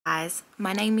Guys,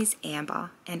 my name is Amber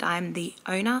and I'm the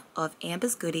owner of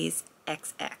Amber's Goodies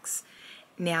XX.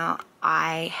 Now,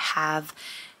 I have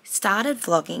started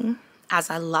vlogging as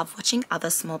I love watching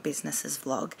other small businesses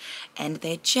vlog and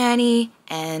their journey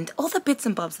and all the bits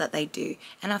and bobs that they do.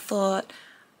 And I thought,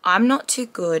 I'm not too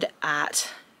good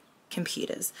at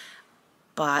computers,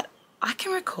 but I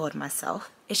can record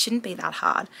myself. It shouldn't be that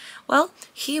hard. Well,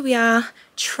 here we are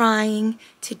trying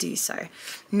to do so.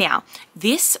 Now,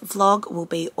 this vlog will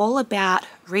be all about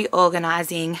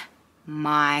reorganizing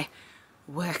my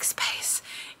workspace.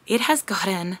 It has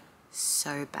gotten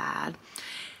so bad.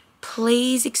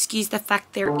 Please excuse the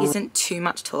fact there isn't too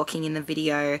much talking in the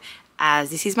video,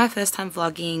 as this is my first time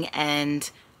vlogging and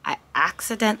I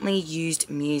accidentally used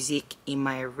music in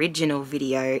my original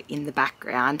video in the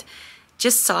background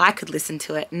just so I could listen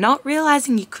to it, not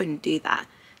realizing you couldn't do that.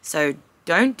 So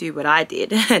don't do what I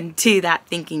did and do that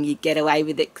thinking you get away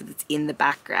with it because it's in the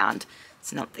background.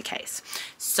 It's not the case.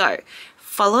 So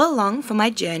follow along for my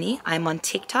journey. I'm on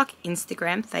TikTok,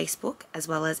 Instagram, Facebook, as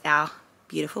well as our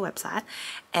beautiful website.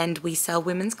 And we sell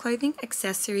women's clothing,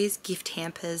 accessories, gift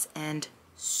hampers, and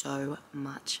so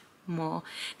much more.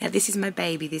 Now, this is my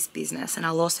baby, this business, and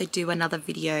I'll also do another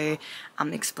video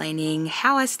explaining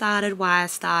how I started, why I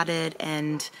started,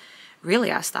 and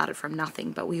really I started from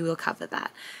nothing, but we will cover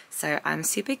that. So I'm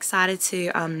super excited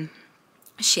to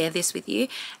share this with you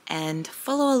and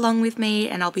follow along with me,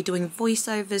 and I'll be doing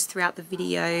voiceovers throughout the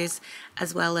videos,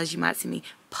 as well as you might see me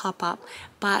pop up.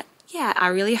 But yeah, I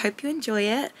really hope you enjoy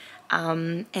it.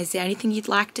 Is there anything you'd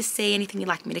like to see, anything you'd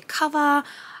like me to cover?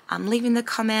 Leave in the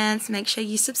comments. Make sure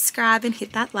you subscribe and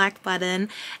hit that like button,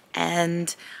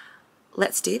 and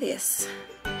let's do this.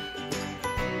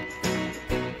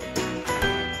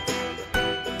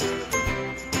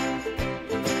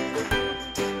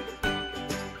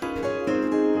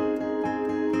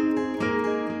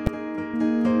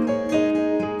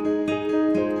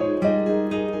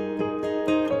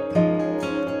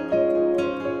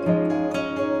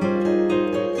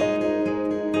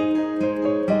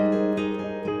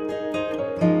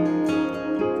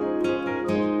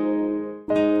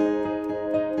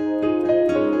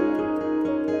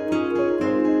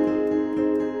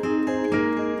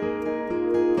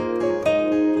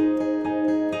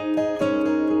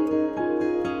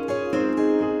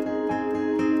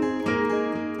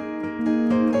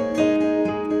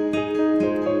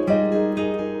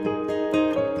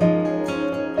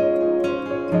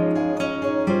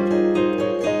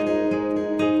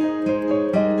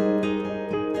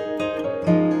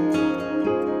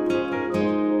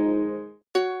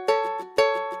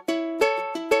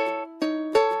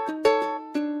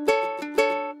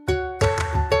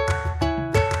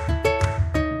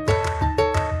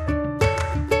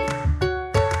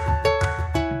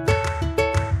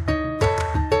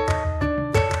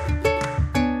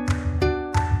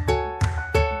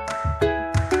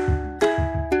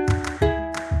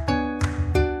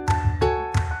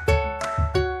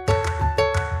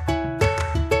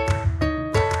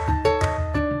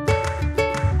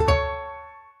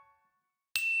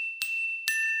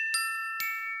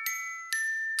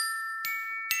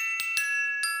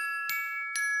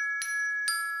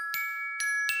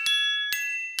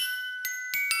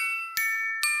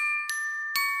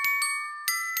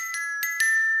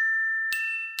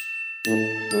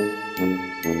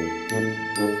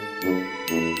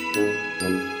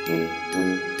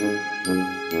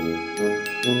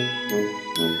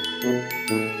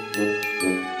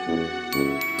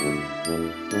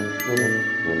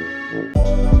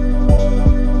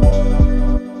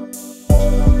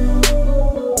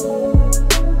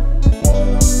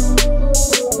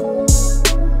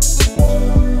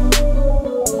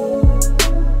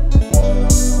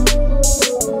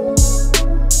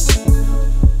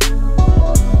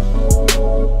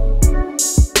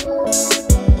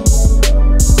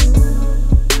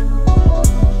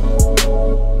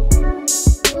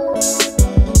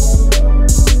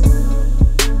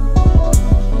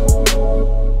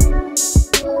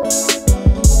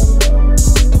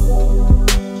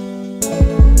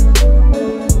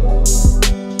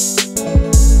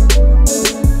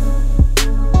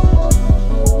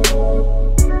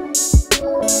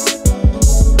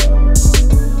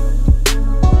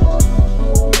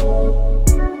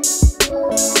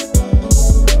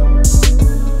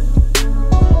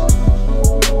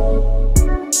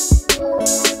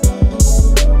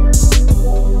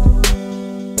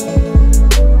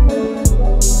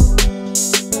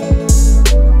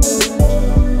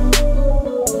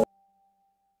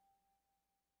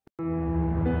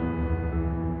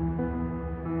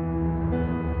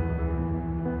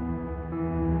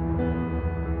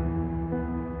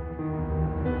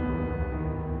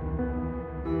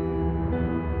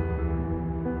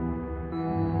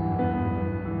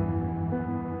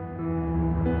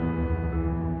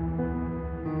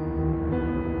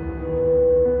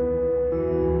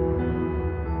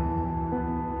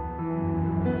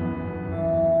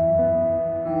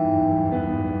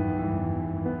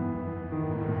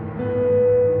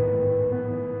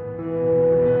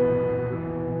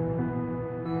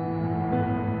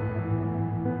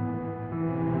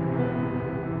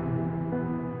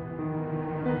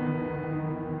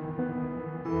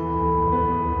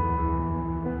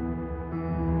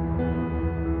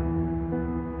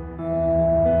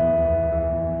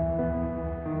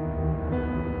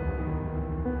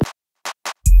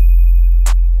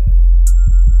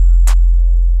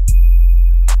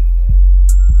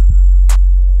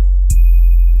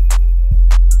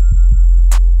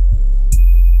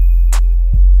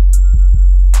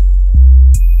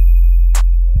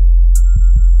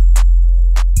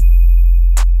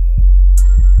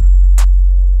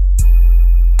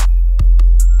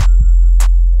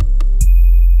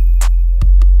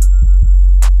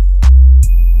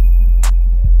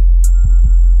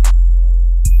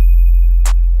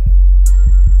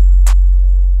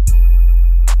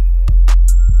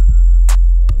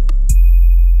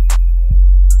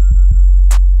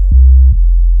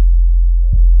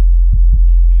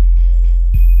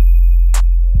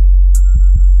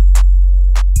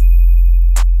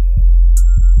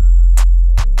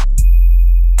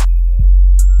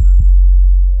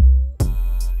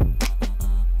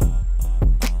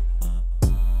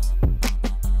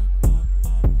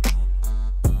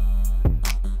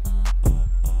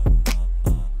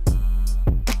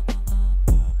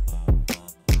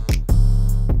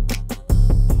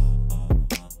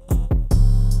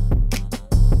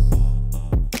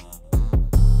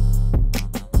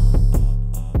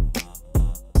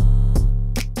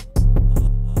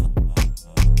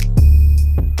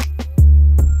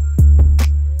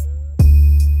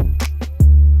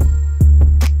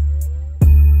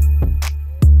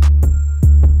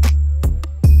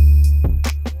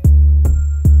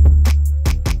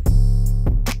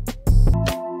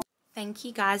 Thank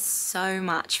you guys so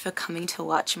much for coming to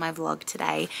watch my vlog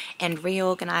today and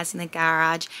reorganizing the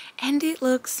garage, and it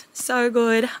looks so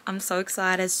good. I'm so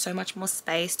excited. So much more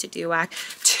space to do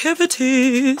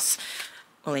activities,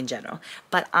 well, in general,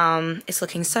 but it's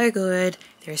looking so good.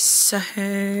 There's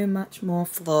so much more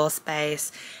floor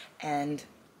space, and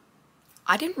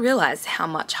I didn't realize how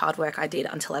much hard work I did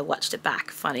until I watched it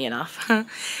back, funny enough.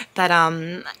 But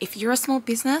if you're a small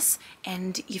business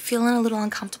and you're feeling a little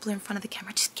uncomfortable in front of the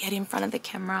camera, just get in front of the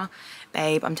camera.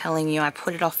 Babe, I'm telling you, I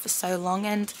put it off for so long,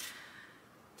 and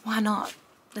why not?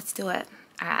 Let's do it.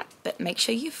 Alright, but make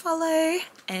sure you follow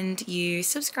and you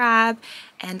subscribe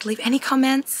and leave any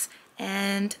comments,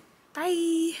 and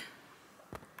bye!